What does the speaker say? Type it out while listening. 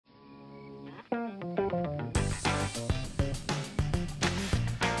Well,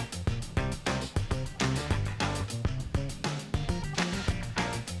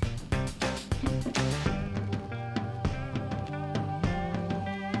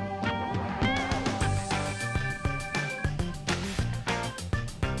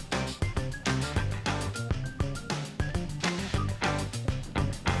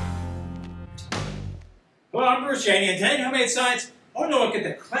 I'm Bruce Cheney, and today in Homemade Science, I want to look at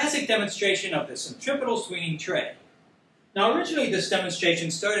the classic demonstration of the centripetal swinging tray. Now, originally this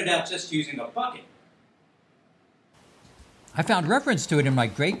demonstration started out just using a bucket. I found reference to it in my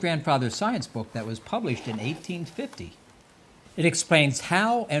great-grandfather's science book that was published in 1850. It explains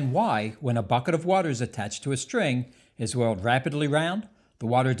how and why, when a bucket of water is attached to a string, is whirled rapidly round, the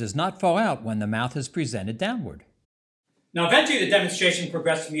water does not fall out when the mouth is presented downward. Now, eventually the demonstration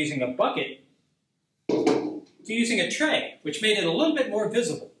progressed from using a bucket to using a tray, which made it a little bit more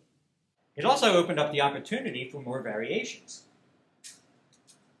visible. It also opened up the opportunity for more variations.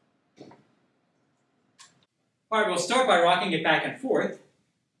 All right, we'll start by rocking it back and forth.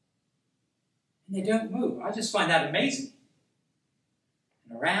 And they don't move. I just find that amazing.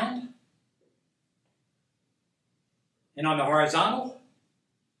 And around. And on the horizontal.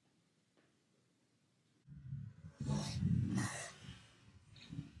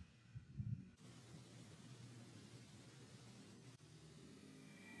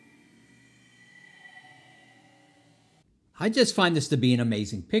 I just find this to be an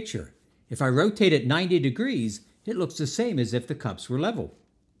amazing picture. If I rotate it 90 degrees, it looks the same as if the cups were level.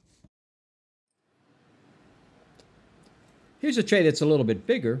 Here's a tray that's a little bit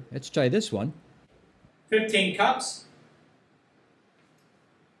bigger. Let's try this one. 15 cups.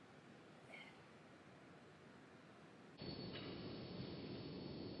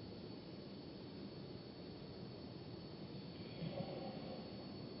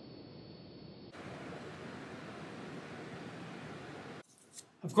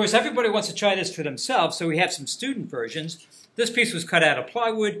 Of course, everybody wants to try this for themselves, so we have some student versions. This piece was cut out of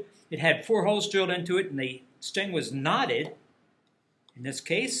plywood. It had 4 holes drilled into it, and the string was knotted, in this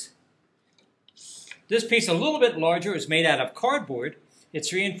case. This piece, a little bit larger, is made out of cardboard.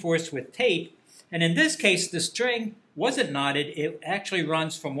 It's reinforced with tape. And in this case, the string wasn't knotted. It actually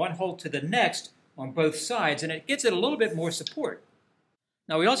runs from one hole to the next on both sides, and it gives it a little bit more support.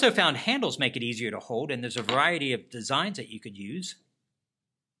 Now, we also found handles make it easier to hold, and there's a variety of designs that you could use.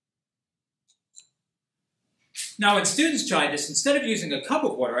 Now, when students try this, instead of using a cup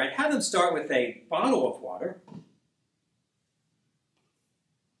of water, I'd have them start with a bottle of water.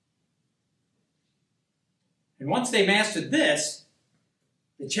 And once they mastered this,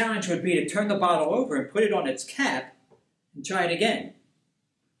 the challenge would be to turn the bottle over and put it on its cap and try it again.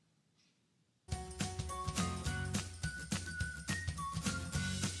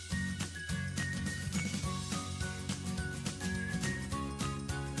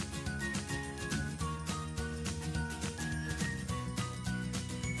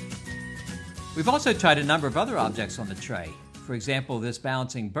 We've also tried a number of other objects on the tray. For example, this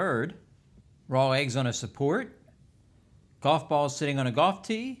bouncing bird, raw eggs on a support, golf balls sitting on a golf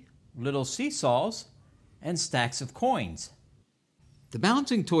tee, little seesaws, and stacks of coins. The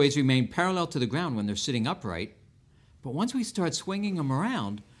balancing toys remain parallel to the ground when they're sitting upright, but once we start swinging them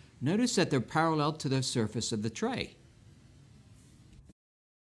around, notice that they're parallel to the surface of the tray.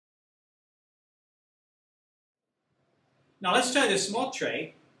 Now let's try this small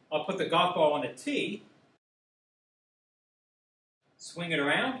tray. I'll put the golf ball on a tee, swing it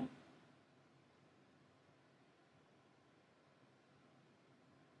around.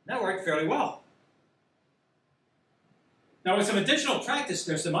 That worked fairly well. Now with some additional practice,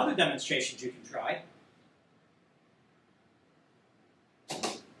 there's some other demonstrations you can try.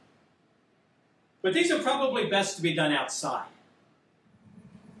 But these are probably best to be done outside.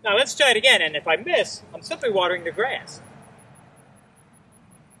 Now let's try it again, and if I miss, I'm simply watering the grass.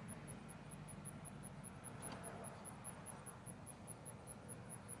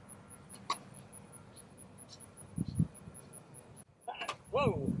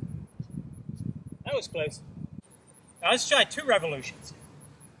 Whoa, that was close. Now let's try 2 revolutions.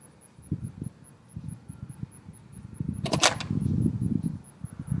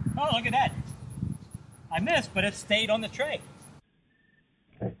 Oh, look at that. I missed, but it stayed on the tray.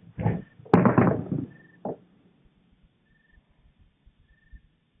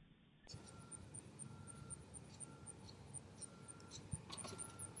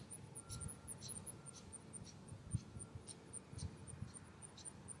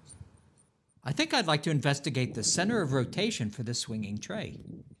 I think I'd like to investigate the center of rotation for this swinging tray.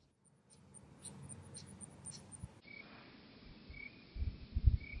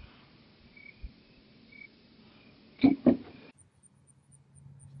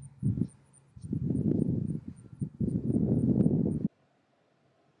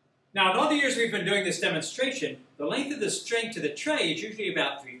 as we've been doing this demonstration, the length of the string to the tray is usually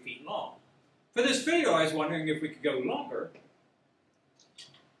about 3 feet long. For this video, I was wondering if we could go longer.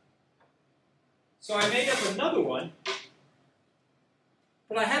 So I made up another one,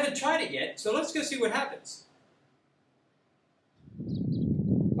 but I haven't tried it yet, so let's go see what happens.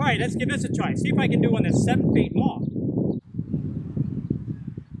 All right, let's give this a try. See if I can do one that's 7 feet long.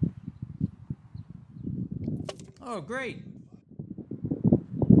 Oh, great.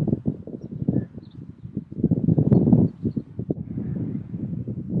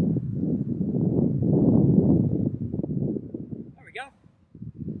 There we go.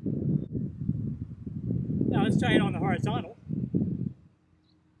 Now let's try it on the horizontal.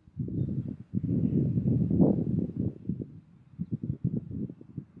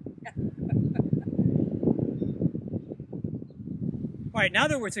 All right, now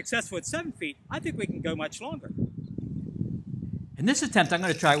that we're successful at 7 feet, I think we can go much longer. In this attempt, I'm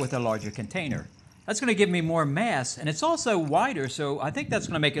going to try it with a larger container. That's going to give me more mass, and it's also wider, so I think that's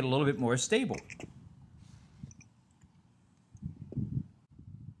going to make it a little bit more stable.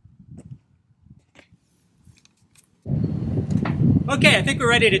 Okay, I think we're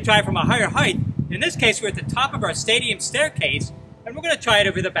ready to try from a higher height. In this case, we're at the top of our stadium staircase, and we're going to try it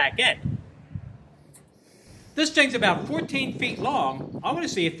over the back end. This string's about 14 feet long. I want to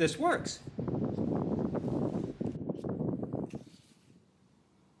see if this works.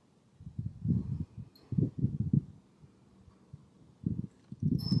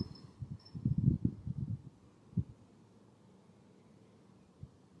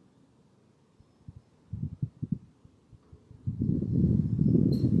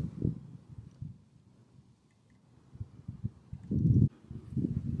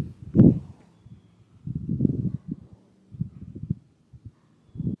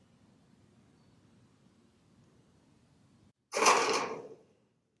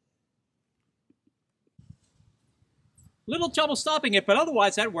 Little trouble stopping it, but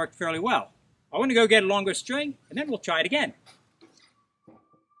otherwise that worked fairly well. I want to go get a longer string, and then we'll try it again.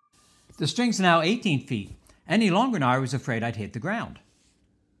 The string's now 18 feet. Any longer now, I was afraid I'd hit the ground.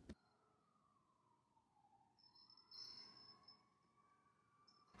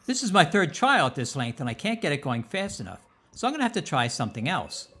 This is my third trial at this length, and I can't get it going fast enough, so I'm going to have to try something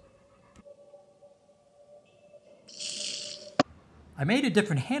else. I made a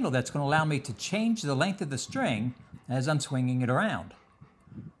different handle that's going to allow me to change the length of the string as I'm swinging it around.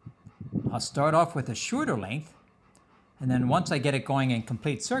 I'll start off with a shorter length, and then once I get it going in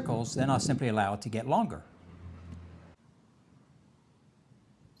complete circles, then I'll simply allow it to get longer.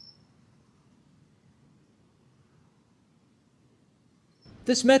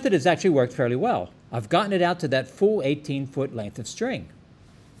 This method has actually worked fairly well. I've gotten it out to that full 18-foot length of string.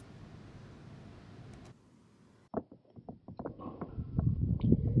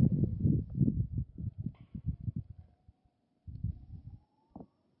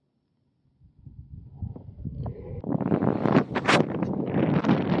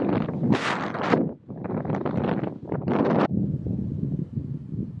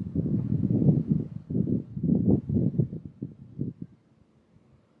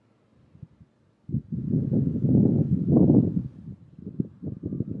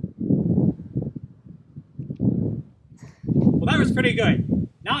 Well, that was pretty good.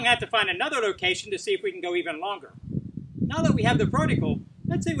 Now I'm going to have to find another location to see if we can go even longer. Now that we have the vertical,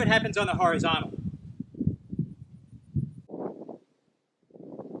 let's see what happens on the horizontal.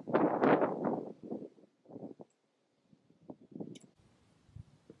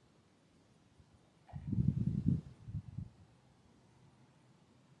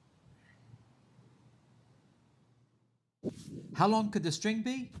 How long could the string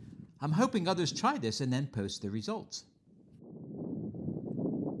be? I'm hoping others try this and then post the results.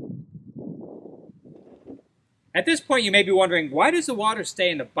 At this point, you may be wondering, why does the water stay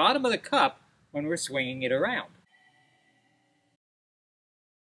in the bottom of the cup when we're swinging it around?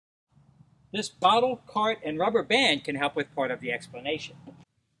 This bottle, cart, and rubber band can help with part of the explanation.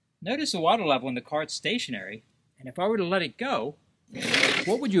 Notice the water level in the cart's stationary, and if I were to let it go,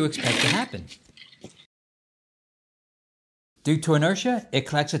 what would you expect to happen? Due to inertia, it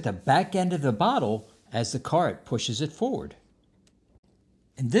collects at the back end of the bottle as the cart pushes it forward.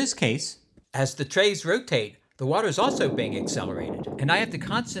 In this case, as the trays rotate, the water is also being accelerated, and I have to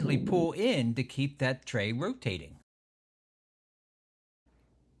constantly pull in to keep that tray rotating.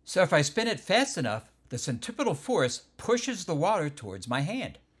 So if I spin it fast enough, the centripetal force pushes the water towards my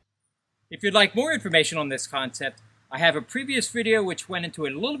hand. If you'd like more information on this concept, I have a previous video which went into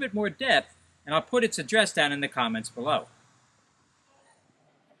it a little bit more depth, and I'll put its address down in the comments below.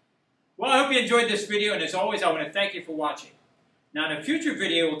 Well, I hope you enjoyed this video, and as always, I want to thank you for watching. Now in a future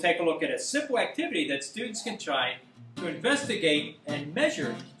video, we'll take a look at a simple activity that students can try to investigate and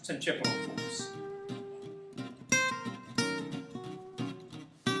measure centripetal force.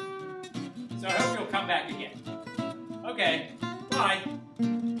 So I hope you'll come back again. Okay, bye.